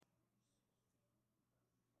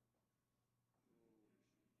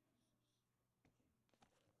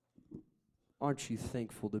Aren't you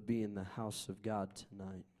thankful to be in the house of God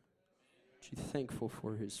tonight? Aren't you thankful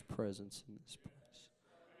for His presence in this place?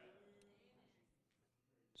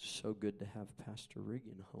 It's so good to have Pastor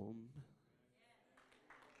Regan home.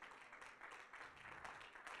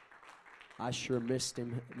 I sure missed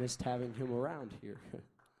having him around here.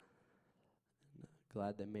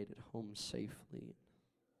 Glad they made it home safely.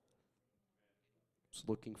 Was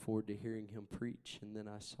looking forward to hearing him preach, and then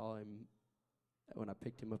I saw him when I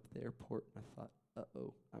picked him up at the airport, and I thought,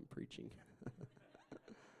 uh-oh, I'm preaching.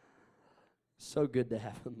 So good to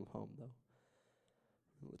have him home, though.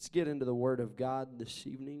 Let's get into the Word of God this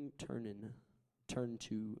evening. Turn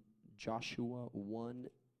to Joshua 1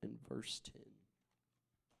 and verse 10.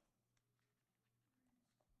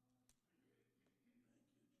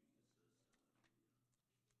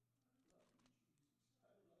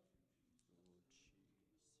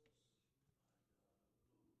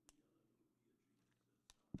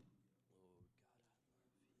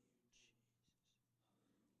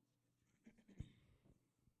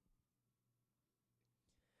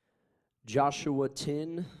 Joshua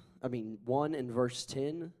 1 and verse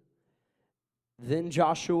 10. Then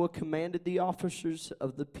Joshua commanded the officers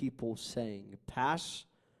of the people, saying, Pass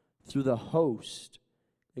through the host,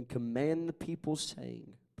 and command the people,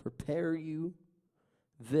 saying, Prepare you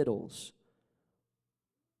victuals,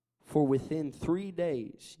 for within 3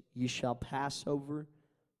 days ye shall pass over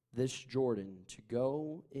this Jordan, to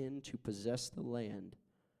go in to possess the land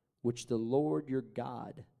which the Lord your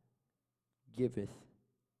God giveth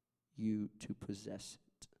you to possess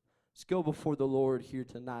it. Let's go before the Lord here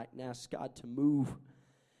tonight and ask God to move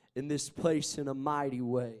in this place in a mighty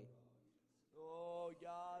way. Oh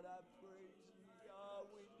God, I praise you, God.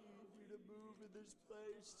 We need you to move in this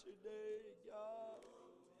place today, God.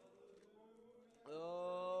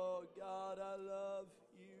 Oh God, I love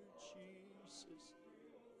you, Jesus.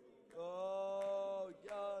 Oh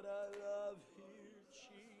God, I love you,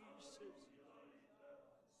 Jesus.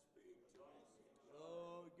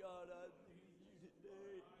 Oh God, I need you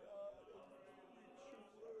today, God.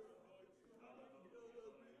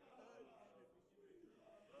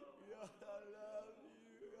 God, I love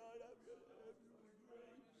you. God, I'm going to have your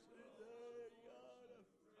grace today, God.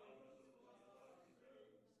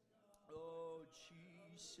 Oh,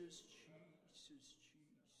 Jesus, Jesus,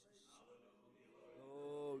 Jesus.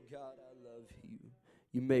 Oh, God, I love you.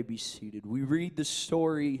 You may be seated. We read the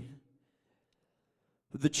story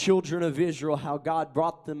of the children of Israel, how God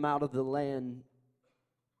brought them out of the land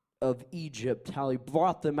of Egypt, how He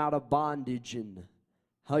brought them out of bondage, and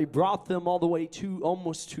how He brought them all the way to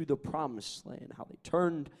almost to the promised land, how they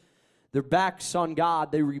turned their backs on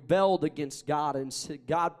God, they rebelled against God, and said,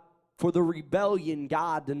 God, for the rebellion,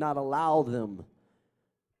 God did not allow them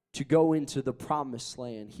to go into the promised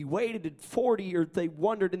land. He waited 40, or they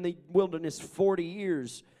wandered in the wilderness 40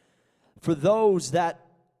 years for those that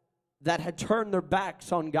had turned their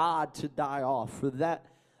backs on God to die off, for that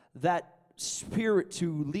spirit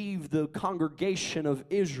to leave the congregation of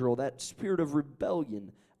Israel, that spirit of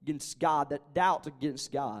rebellion against God, that doubt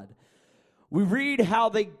against God. We read how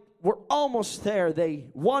they were almost there. They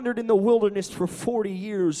wandered in the wilderness for 40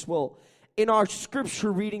 years. Well, in our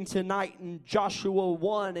scripture reading tonight in Joshua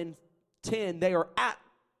 1 and 10, they are at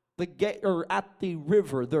the gate, or at the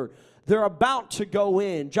river. They're about to go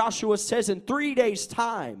in. Joshua says, in 3 days'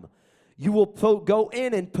 time, you will go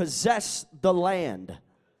in and possess the land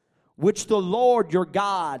which the Lord your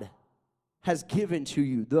God has given to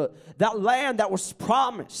you. That land that was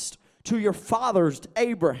promised to your fathers,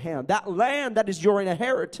 Abraham. That land that is your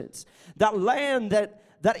inheritance. That land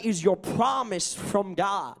that is your promise from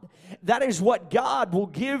God. That is what God will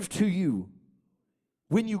give to you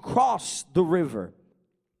when you cross the river.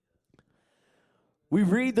 We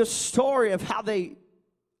read the story of how the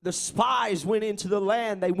spies went into the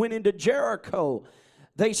land. They went into Jericho.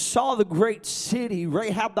 They saw the great city.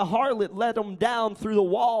 Rahab the harlot led them down through the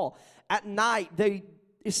wall. At night, they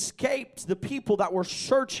escaped the people that were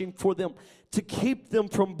searching for them to keep them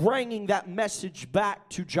from bringing that message back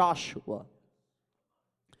to Joshua.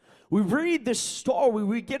 We read this story.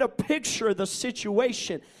 We get a picture of the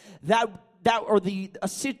situation a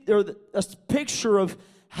picture of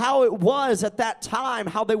how it was at that time,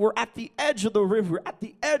 how they were at the edge of the river, at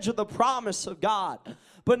the edge of the promise of God,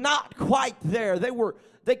 but not quite there.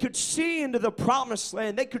 They could see into the promised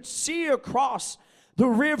land. They could see across the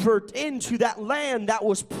river into that land that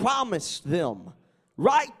was promised them,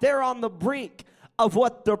 right there on the brink of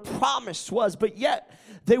what their promise was. But yet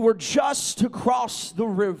they were just to cross the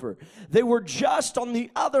river. They were just on the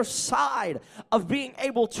other side of being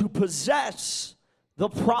able to possess the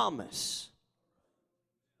promise.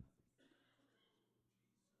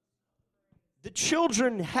 The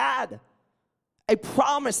children had a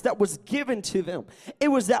promise that was given to them. It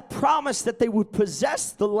was that promise that they would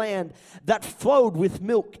possess the land that flowed with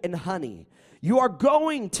milk and honey. You are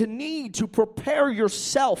going to need to prepare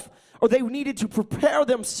yourself, or they needed to prepare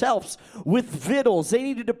themselves with victuals. They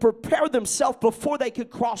needed to prepare themselves before they could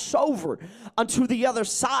cross over unto the other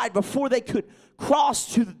side, before they could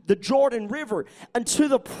cross to the Jordan River unto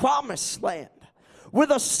the promised land. We're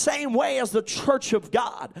the same way as the church of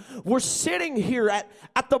God. We're sitting here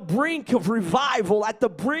at the brink of revival, at the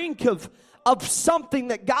brink of something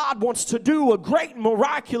that God wants to do, a great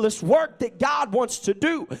miraculous work that God wants to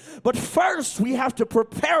do. But first, we have to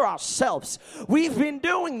prepare ourselves. We've been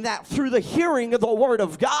doing that through the hearing of the Word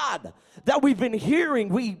of God that we've been hearing.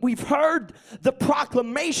 We've heard the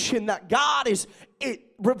proclamation that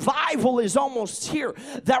revival is almost here.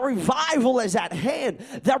 That revival is at hand.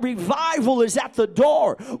 That revival is at the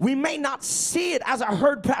door. We may not see it, as I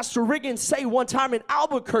heard Pastor Riggins say one time in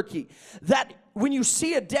Albuquerque, that when you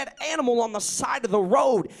see a dead animal on the side of the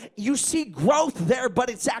road, you see growth there,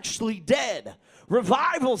 but it's actually dead.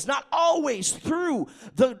 Revival's not always through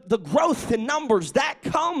the growth in numbers. That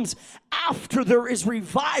comes after there is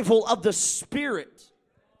revival of the Spirit.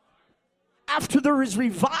 After there is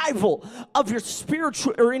revival of your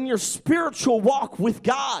spiritual, or in your spiritual walk with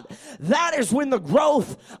God, that is when the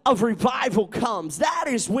growth of revival comes. That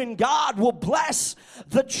is when God will bless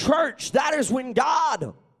the church. That is when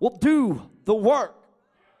God will do the work.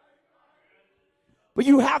 But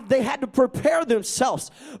they had to prepare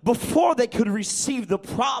themselves before they could receive the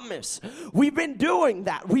promise. We've been doing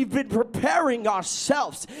that. We've been preparing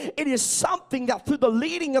ourselves. It is something that through the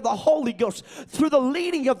leading of the Holy Ghost, through the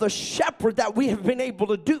leading of the shepherd, that we have been able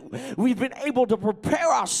to do. We've been able to prepare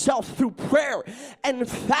ourselves through prayer and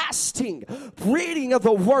fasting, reading of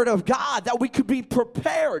the Word of God, that we could be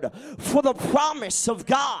prepared for the promise of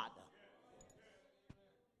God.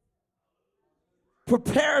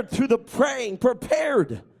 Prepared through the praying,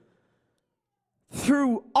 prepared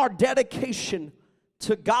through our dedication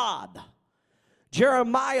to God.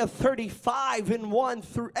 Jeremiah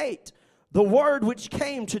 35:1-8. The word which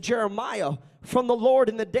came to Jeremiah from the Lord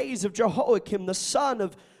in the days of Jehoiakim, the son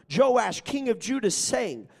of Joash, king of Judah,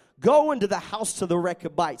 saying, Go into the house of the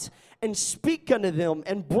Rechabites, and speak unto them,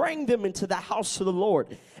 and bring them into the house of the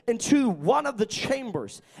Lord, into one of the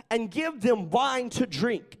chambers, and give them wine to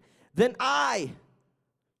drink. Then I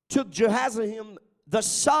took Jehoiakim, the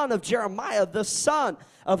son of Jeremiah, the son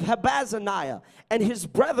of Habazaniah, and his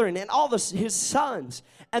brethren, and all his sons,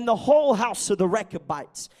 and the whole house of the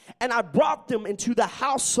Rechabites. And I brought them into the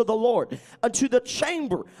house of the Lord, unto the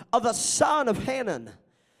chamber of the son of Hanan,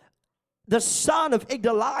 the son of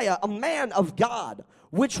Igdaliah, a man of God,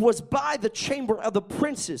 which was by the chamber of the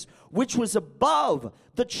princes, which was above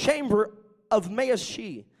the chamber of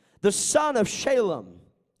Maashi, the son of Shalem,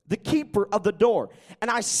 the keeper of the door.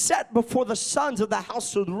 And I set before the sons of the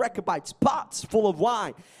house of the Rechabites pots full of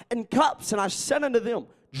wine and cups, and I said unto them,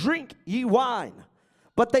 Drink ye wine.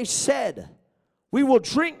 But they said, We will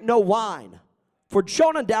drink no wine. For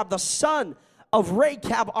Jonadab the son of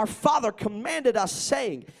Rechab our father commanded us,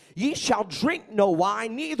 saying, Ye shall drink no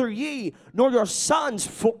wine, neither ye nor your sons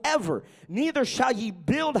forever. Neither shall ye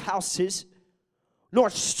build houses, nor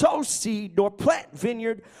sow seed, nor plant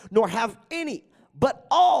vineyard, nor have any. But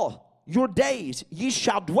all your days ye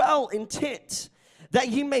shall dwell in tents, that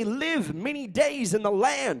ye may live many days in the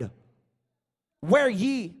land where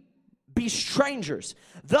ye be strangers.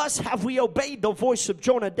 Thus have we obeyed the voice of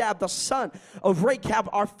Jonadab the son of Rechab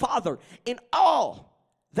our father, in all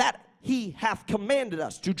that he hath commanded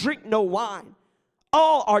us, to drink no wine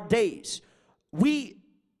all our days. We,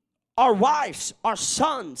 our wives, our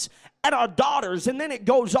sons, and our daughters. And then it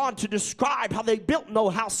goes on to describe how they built no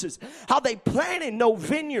houses, how they planted no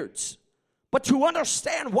vineyards. But to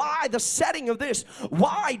understand why the setting of this,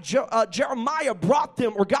 why Jeremiah brought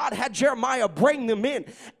them, or God had Jeremiah bring them in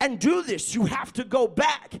and do this, you have to go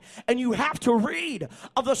back and you have to read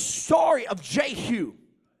of the story of Jehu.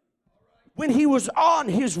 When he was on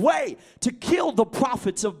his way to kill the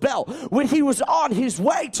prophets of Baal, when he was on his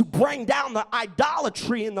way to bring down the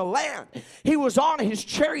idolatry in the land, he was on his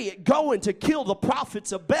chariot going to kill the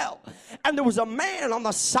prophets of Baal. And there was a man on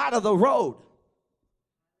the side of the road.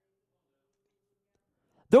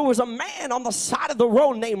 There was a man on the side of the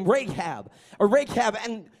road named Rechab,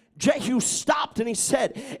 and Jehu stopped and he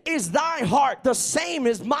said, Is thy heart the same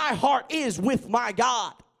as my heart is with my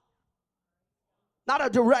God? not a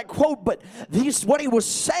direct quote, but what he was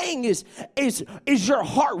saying is your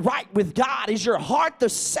heart right with God? Is your heart the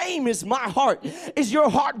same as my heart? Is your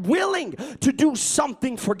heart willing to do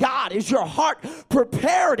something for God? Is your heart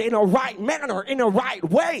prepared in a right manner, in a right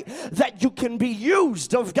way, that you can be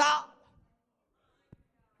used of God?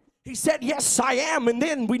 He said, yes, I am. And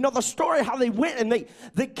then we know the story how they went and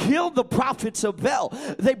they killed the prophets of Baal.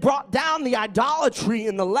 They brought down the idolatry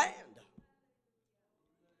in the land.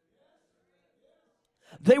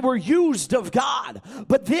 They were used of God.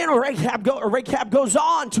 But then Rahab goes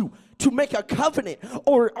on to make a covenant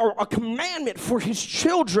or a commandment for his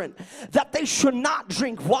children that they should not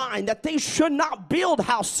drink wine, that they should not build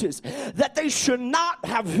houses, that they should not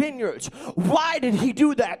have vineyards. Why did he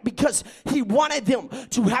do that? Because he wanted them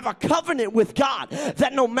to have a covenant with God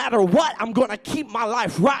that no matter what, I'm going to keep my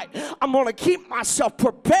life right. I'm going to keep myself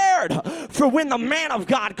prepared for when the man of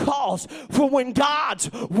God calls, for when God's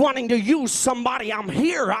wanting to use somebody. I'm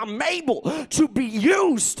here. I'm able to be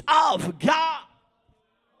used of God.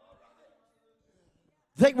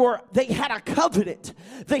 They had a covenant.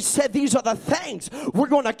 They said, these are the things. We're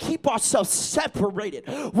going to keep ourselves separated.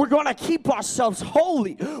 We're going to keep ourselves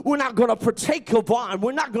holy. We're not going to partake of wine.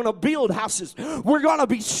 We're not going to build houses. We're going to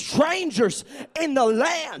be strangers in the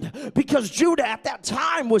land, because Judah at that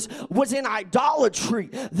time was in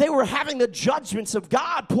idolatry. They were having the judgments of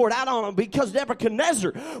God poured out on them because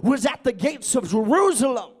Nebuchadnezzar was at the gates of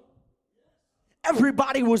Jerusalem.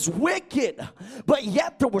 Everybody was wicked, but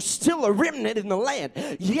yet there was still a remnant in the land.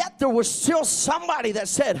 Yet there was still somebody that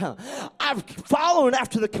said, I've followed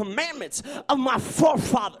after the commandments of my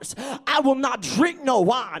forefathers. I will not drink no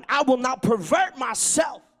wine. I will not pervert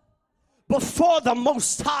myself before the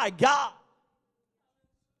Most High God.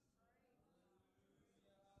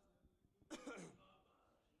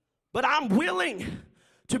 But I'm willing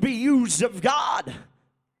to be used of God.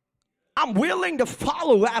 I'm willing to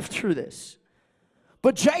follow after this.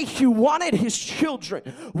 But Jehu wanted his children,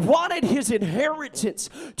 wanted his inheritance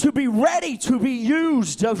to be ready to be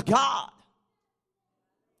used of God.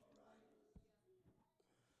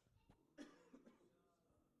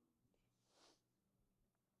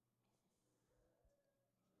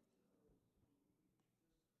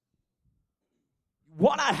 You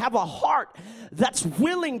want to have a heart that's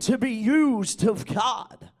willing to be used of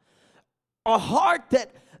God. A heart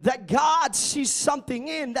that God sees something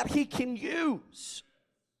in that he can use.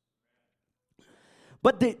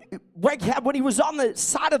 But Rahab, when he was on the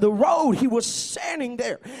side of the road, he was standing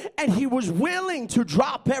there and he was willing to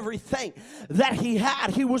drop everything that he had.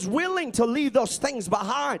 He was willing to leave those things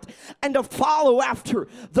behind and to follow after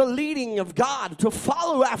the leading of God, to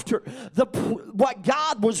follow after what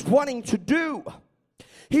God was wanting to do.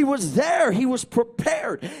 He was there. He was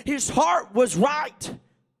prepared. His heart was right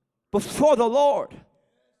before the Lord.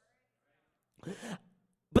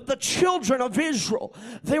 But the children of Israel,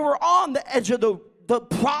 they were on the edge of the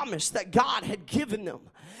promise that God had given them.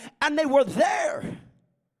 And they were there.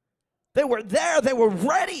 They were there. They were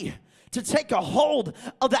ready to take a hold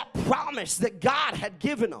of that promise that God had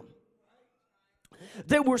given them.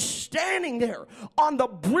 They were standing there on the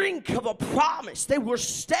brink of a promise. They were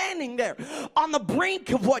standing there on the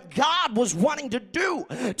brink of what God was wanting to do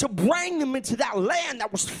to bring them into that land that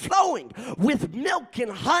was flowing with milk and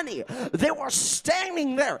honey. They were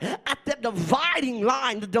standing there at the dividing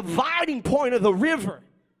line, the dividing point of the river.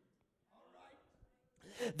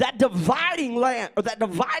 That dividing land, or that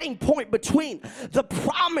dividing point between the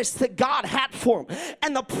promise that God had for them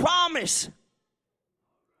and the promise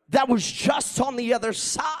that was just on the other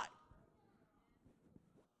side.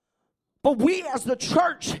 But we as the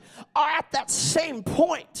church are at that same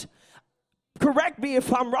point. Correct me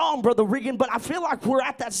if I'm wrong, Brother Regan, but I feel like we're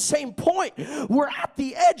at that same point. We're at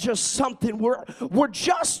the edge of something. We're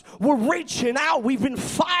reaching out. We've been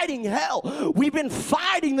fighting hell. We've been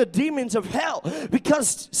fighting the demons of hell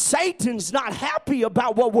because Satan's not happy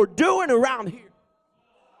about what we're doing around here.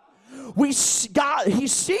 He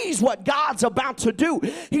sees what God's about to do.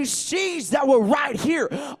 He sees that we're right here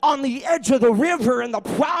on the edge of the river and the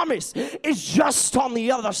promise is just on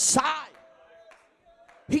the other side.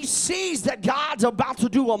 He sees that God's about to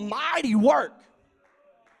do a mighty work.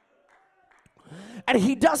 And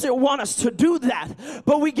he doesn't want us to do that.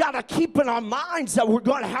 But we got to keep in our minds that we're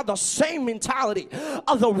going to have the same mentality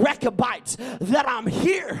of the Rechabites. That I'm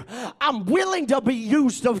here. I'm willing to be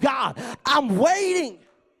used of God. I'm waiting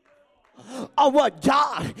on what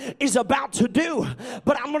God is about to do,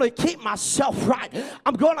 but I'm going to keep myself right.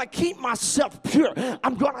 I'm going to keep myself pure.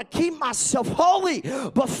 I'm going to keep myself holy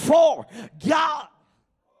before God.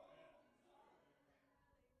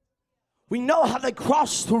 We know how they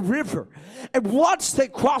crossed the river, and once they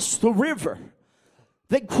crossed the river,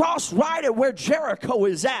 They crossed right at where Jericho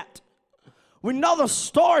is at. We know the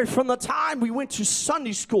story from the time we went to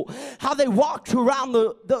Sunday school, how they walked around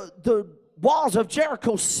the walls of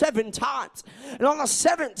Jericho 7 times. And on the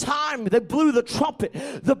 7th time, they blew the trumpet.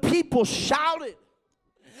 The people shouted,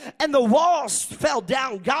 and the walls fell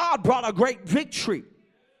down. God brought a great victory.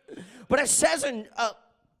 But it says in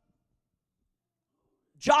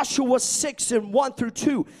Joshua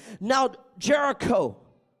 6:1-2, now Jericho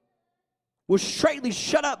was straightly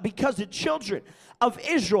shut up because the children of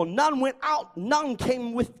Israel, none went out, none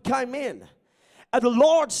came in. And the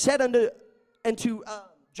Lord said unto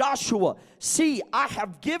Joshua, see, I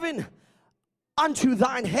have given unto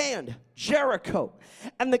thine hand Jericho,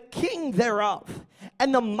 and the king thereof,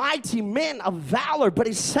 and the mighty men of valor. But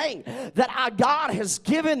he's saying that our God has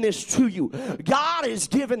given this to you. God has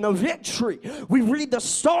given the victory. We read the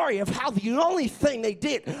story of how the only thing they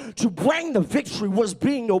did to bring the victory was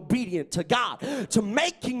being obedient to God, to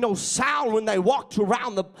making no sound when they walked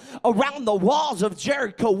around the walls of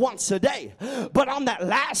Jericho once a day. But on that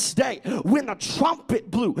last day, when the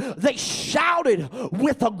trumpet blew, they shouted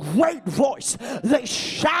with a great voice. They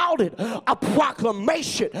shouted a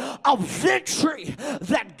proclamation of victory,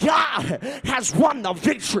 that God has won the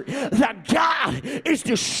victory, that God is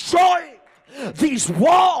destroying these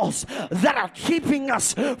walls that are keeping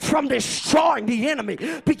us from destroying the enemy,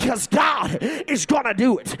 because God is going to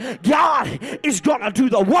do it. God is going to do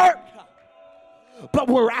the work. But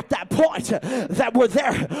we're at that point that we're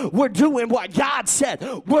there. We're doing what God said.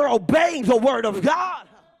 We're obeying the word of God.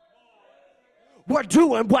 We're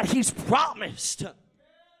doing what he's promised.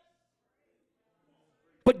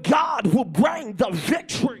 But God will bring the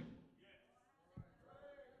victory.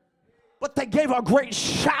 But they gave a great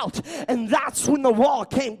shout, and that's when the wall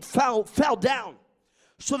fell down.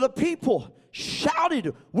 So the people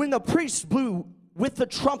shouted when the priests blew with the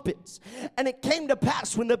trumpets. And it came to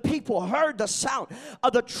pass when the people heard the sound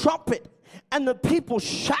of the trumpet, and the people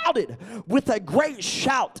shouted with a great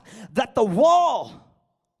shout, that the wall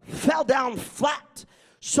fell down flat,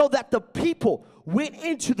 so that the people went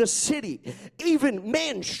into the city, even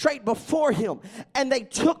men straight before him, and they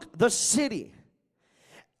took the city.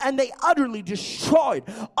 And they utterly destroyed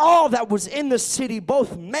all that was in the city,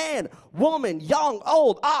 both man, woman, young,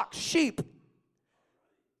 old, ox, sheep,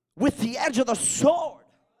 with the edge of the sword.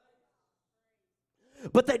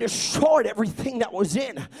 But they destroyed everything that was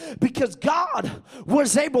in, because God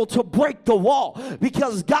was able to break the wall,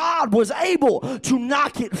 because God was able to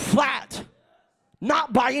knock it flat.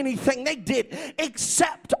 Not by anything they did,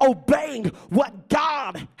 except obeying what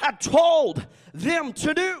God had told them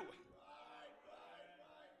to do.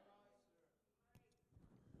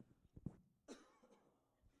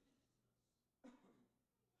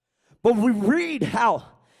 But we read how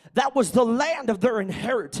that was the land of their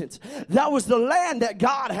inheritance. That was the land that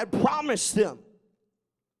God had promised them.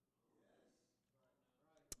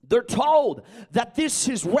 They're told that this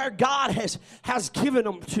is where God has given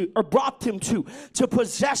them to, or brought them to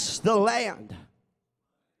possess the land.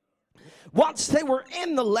 Once they were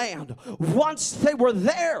in the land, once they were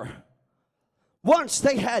there, once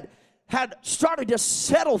they had started to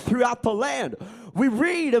settle throughout the land, we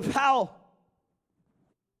read of how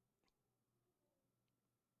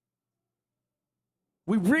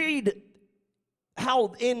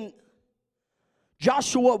in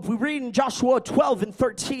Joshua, we read in Joshua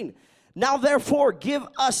 12:13, now therefore give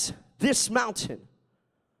us this mountain,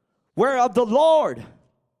 whereof the Lord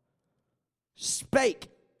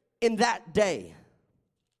spake in that day.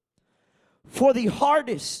 For the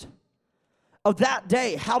hardest of that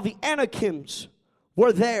day, how the Anakims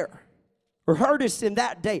were there, or heardest in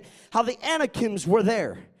that day, how the Anakims were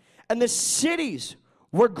there, and the cities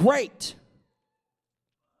were great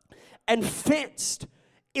and fenced.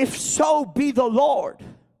 If so be the Lord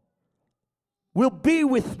will be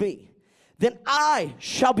with me, then I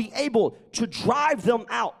shall be able to drive them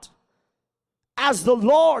out, as the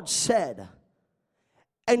Lord said.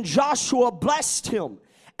 And Joshua blessed him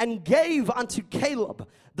and gave unto Caleb,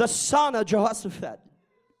 the son of Jehoshaphat,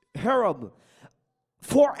 Herum,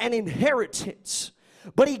 for an inheritance.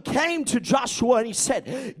 But he came to Joshua and he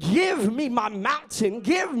said, give me my mountain,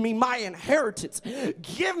 give me my inheritance,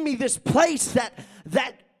 give me this place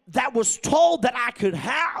that was told that I could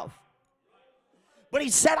have. But he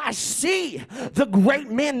said, I see the great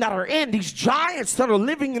men that are in, these giants that are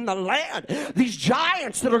living in the land, these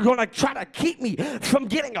giants that are going to try to keep me from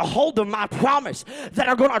getting a hold of my promise, that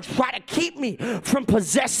are going to try to keep me from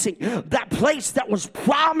possessing that place that was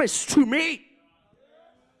promised to me.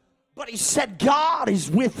 But he said, God is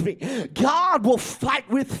with me. God will fight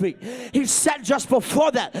with me. He said just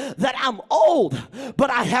before that I'm old, but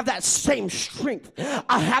I have that same strength.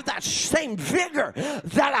 I have that same vigor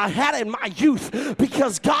that I had in my youth,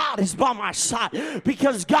 because God is by my side,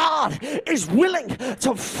 because God is willing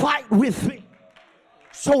to fight with me.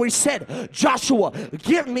 So he said, Joshua,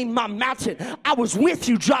 give me my mountain. I was with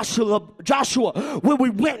you, Joshua, when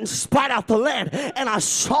we went and spied out the land, and I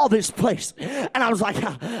saw this place. And I was like,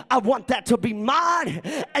 I want that to be mine.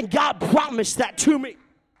 And God promised that to me.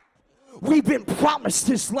 We've been promised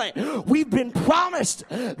this land. We've been promised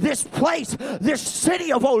this place, this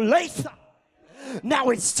city of Olathe. Now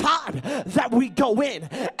it's time that we go in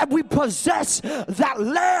and we possess that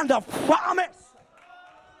land of promise.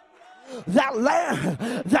 That land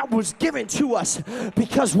that was given to us.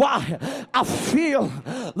 Because why? I feel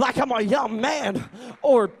like I'm a young man,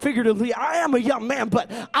 or figuratively I am a young man,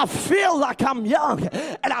 but I feel like I'm young,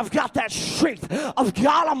 and I've got that strength of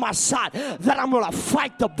God on my side, that I'm going to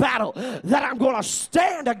fight the battle, that I'm going to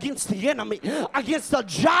stand against the enemy, against the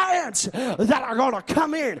giants that are going to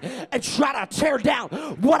come in and try to tear down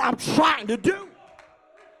what I'm trying to do.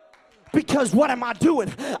 Because what am I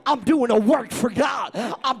doing? I'm doing a work for God.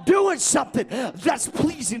 I'm doing something that's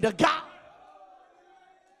pleasing to God.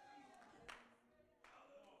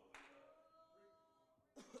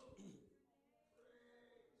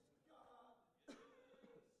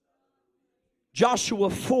 Joshua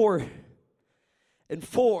 4:4.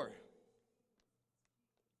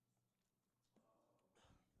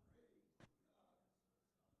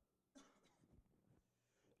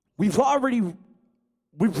 We've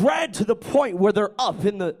read to the point where they're up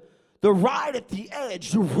in the right at the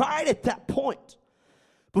edge, right at that point.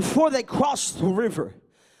 Before they cross the river,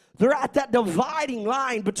 they're at that dividing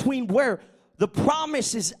line between where the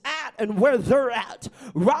promise is at and where they're at.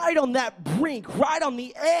 Right on that brink, right on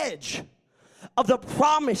the edge of the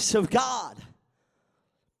promise of God.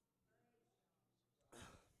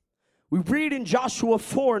 We read in Joshua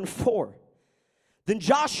 4:4. Then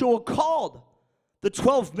Joshua called the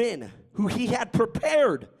 12 men who he had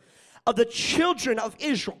prepared of the children of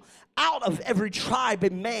Israel out of every tribe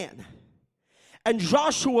and man. And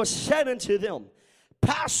Joshua said unto them,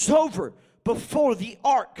 pass over before the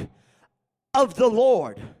ark of the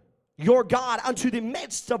Lord your God unto the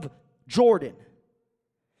midst of Jordan.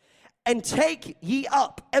 And take ye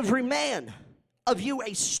up every man of you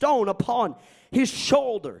a stone upon his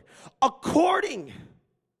shoulder, according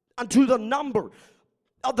unto the number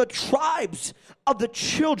of the tribes of the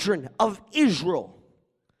children of Israel,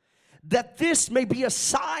 that this may be a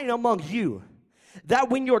sign among you,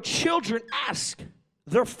 that when your children ask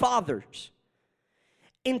their fathers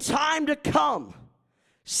in time to come,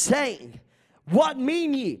 saying, what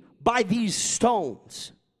mean ye by these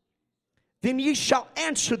stones? Then ye shall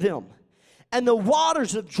answer them, and the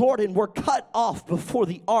waters of Jordan were cut off before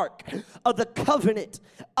the ark of the covenant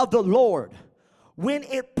of the Lord. When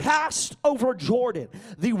it passed over Jordan,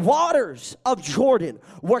 the waters of Jordan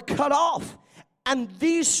were cut off, and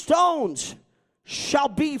these stones shall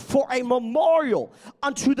be for a memorial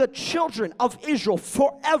unto the children of Israel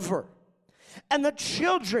forever. And the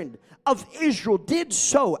children of Israel did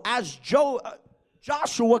so as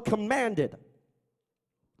Joshua commanded,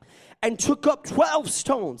 and took up 12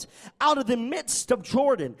 stones out of the midst of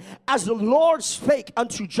Jordan, as the Lord spake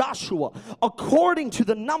unto Joshua, according to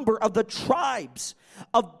the number of the tribes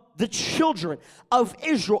of the children of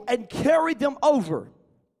Israel, and carried them over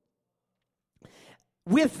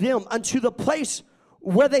with them unto the place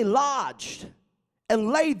where they lodged, and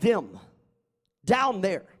laid them down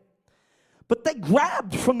there. But they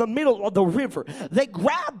grabbed from the middle of the river, they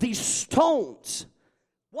grabbed these stones,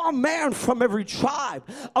 one man from every tribe,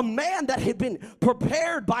 a man that had been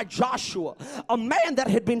prepared by Joshua, a man that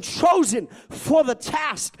had been chosen for the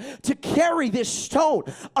task to carry this stone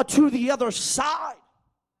to the other side.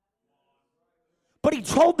 But he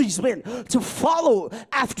told these men to follow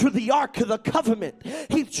after the Ark of the Covenant.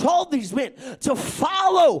 He told these men to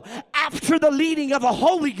follow after the leading of the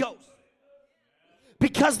Holy Ghost.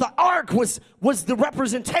 Because the Ark was the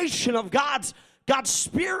representation of God's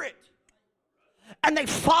Spirit. And they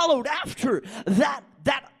followed after that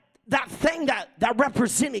thing that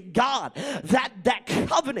represented God, that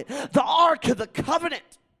covenant, the Ark of the Covenant.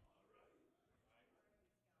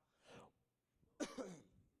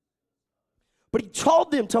 But he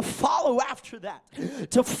told them to follow after that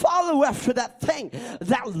thing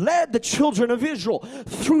that led the children of Israel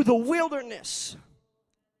through the wilderness.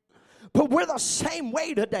 But we're the same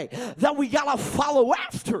way today, that we got to follow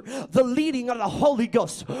after the leading of the Holy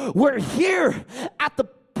Ghost. We're here at the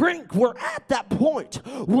brink. We're at that point.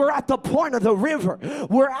 We're at the point of the river.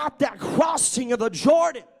 We're at that crossing of the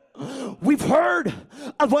Jordan. We've heard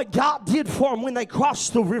of what God did for them when they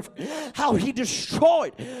crossed the river, how he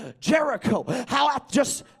destroyed Jericho, how at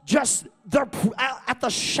the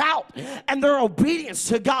shout and their obedience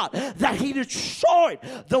to God, that he destroyed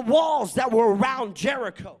the walls that were around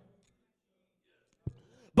Jericho.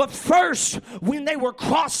 But first, when they were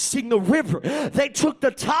crossing the river, they took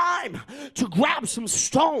the time to grab some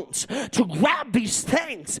stones, to grab these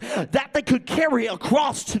things that they could carry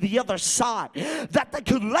across to the other side, that they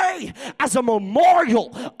could lay as a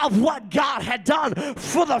memorial of what God had done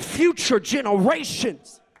for the future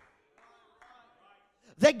generations.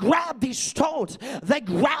 They grabbed these stones, they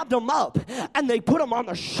grabbed them up, and they put them on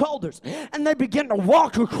their shoulders, and they began to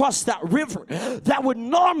walk across that river that would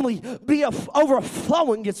normally be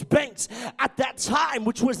overflowing its banks at that time,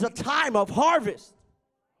 which was the time of harvest.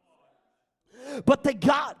 But they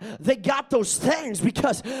got those things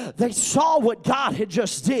because they saw what God had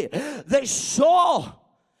just did. They saw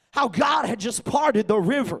how God had just parted the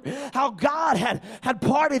river, how God had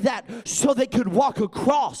parted that so they could walk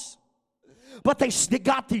across. But they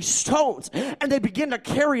got these stones and they began to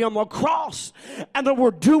carry them across. And then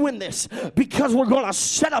we're doing this because we're going to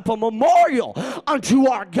set up a memorial unto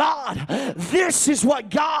our God. This is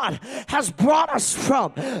what God has brought us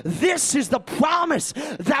from. This is the promise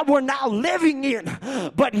that we're now living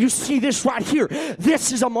in. But you see this right here.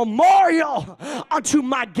 This is a memorial unto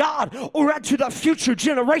my God, or unto the future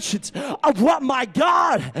generations, of what my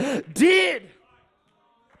God did.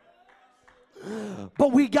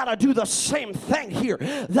 But we got to do the same thing here,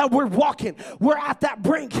 that we're walking. We're at that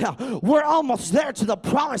brink. We're almost there to the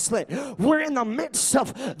promised land. We're in the midst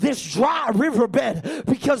of this dry riverbed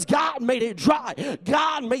because God made it dry.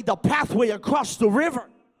 God made the pathway across the river.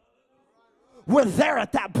 We're there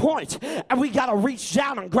at that point, and we got to reach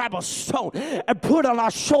down and grab a stone and put it on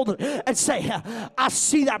our shoulder and say, I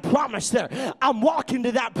see that promise there. I'm walking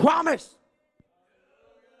to that promise.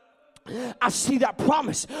 I see that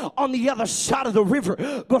promise on the other side of the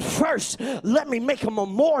river. But first, let me make a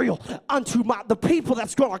memorial unto the people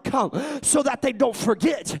that's going to come, so that they don't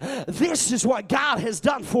forget. This is what God has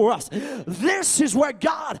done for us. This is where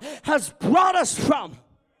God has brought us from.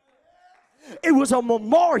 It was a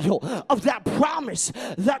memorial of that promise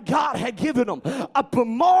that God had given them. A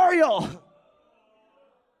memorial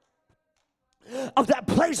of that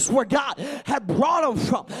place where God had brought them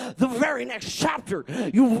from. The very next chapter,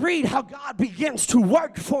 you read how God begins to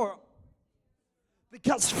work for them.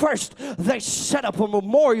 Because first, they set up a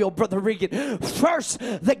memorial, Brother Regan. First,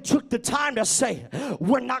 they took the time to say,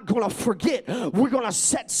 we're not going to forget. We're going to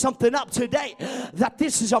set something up today, that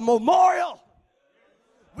this is a memorial.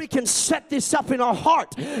 We can set this up in our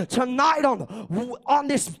heart tonight on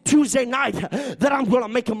this Tuesday night, that I'm going to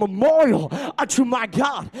make a memorial unto my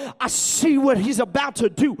God. I see what he's about to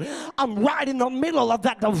do. I'm right in the middle of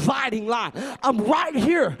that dividing line. I'm right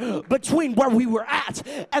here between where we were at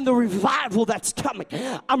and the revival that's coming.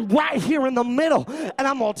 I'm right here in the middle, and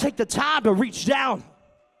I'm going to take the time to reach down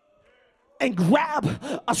and grab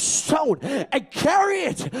a stone and carry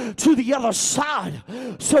it to the other side.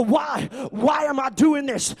 So why am I doing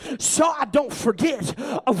this? So I don't forget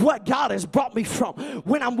of what God has brought me from.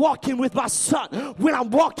 When I'm walking with my son, when I'm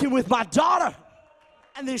walking with my daughter,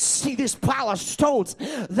 and they see this pile of stones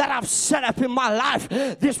that I've set up in my life,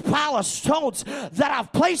 this pile of stones that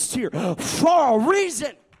I've placed here for a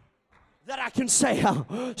reason. That I can say,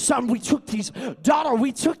 son, we took these, daughter,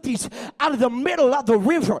 we took these out of the middle of the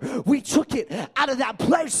river. We took it out of that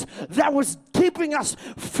place that was keeping us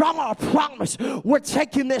from our promise. We're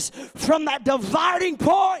taking this from that dividing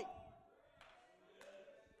point,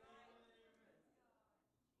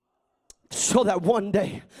 so that one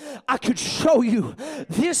day I could show you,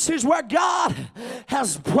 this is where God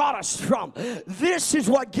has brought us from. This is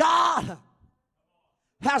what God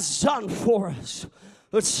has done for us.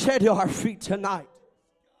 Let's stay to our feet tonight.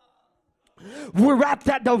 We're at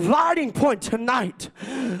that dividing point tonight.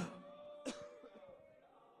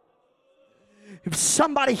 If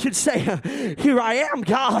somebody could say, here I am,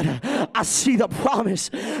 God. I see the promise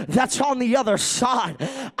that's on the other side.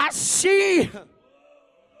 I see.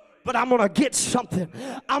 But I'm going to get something.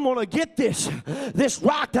 I'm going to get this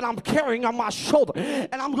rock that I'm carrying on my shoulder,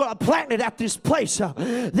 and I'm going to plant it at this place.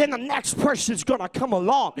 Then the next person's going to come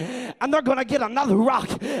along, and they're going to get another rock,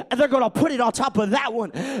 and they're going to put it on top of that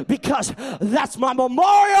one, because that's my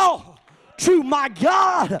memorial to my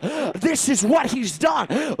God. This is what he's done.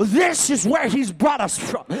 This is where he's brought us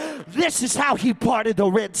from. This is how he parted the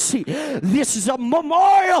Red Sea. This is a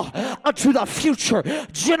memorial unto the future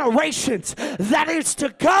generations that is to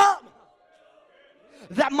come.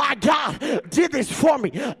 that my God did this for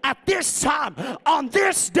me at this time, on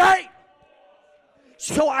this day.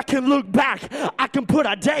 So I can look back. I can put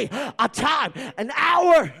a day, a time, an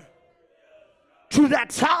hour to that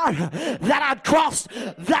time that I crossed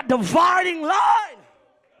that dividing line.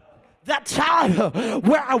 That time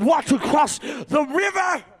where I walked across the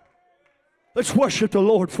river. Let's worship the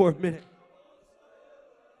Lord for a minute.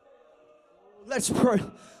 Let's pray.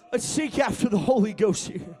 Let's seek after the Holy Ghost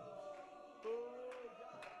here.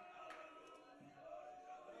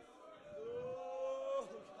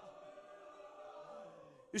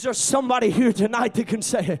 Is there somebody here tonight that can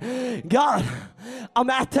say, God, I'm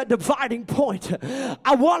at that dividing point.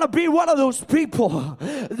 I want to be one of those people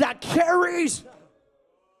that carries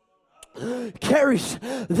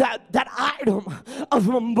that item of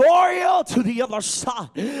memorial to the other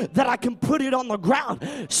side, that I can put it on the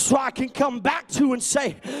ground so I can come back to and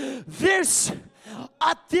say,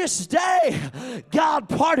 at this day, God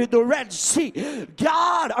parted the Red Sea.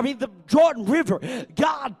 The Jordan River.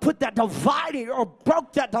 God put that dividing, or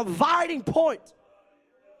broke that dividing point.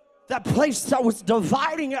 That place that was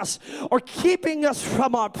dividing us or keeping us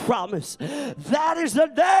from our promise. That is the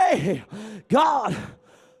day God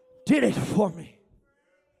did it for me.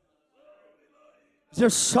 Is there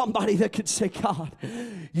somebody that could say, God,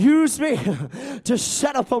 use me to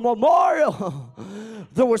set up a memorial?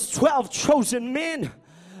 There was 12 chosen men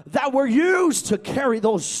that were used to carry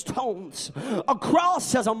those stones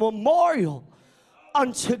across as a memorial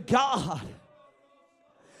unto God.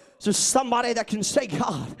 Is there somebody that can say,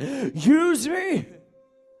 God, use me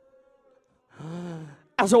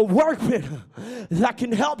as a workman that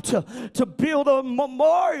can help to build a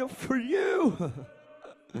memorial for you?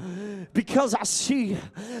 Because I see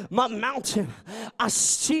my mountain, I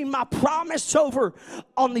see my promise over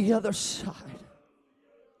on the other side,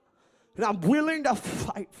 and I'm willing to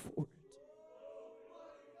fight for it.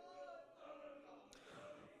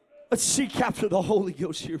 Let's seek after the Holy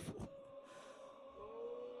Ghost here.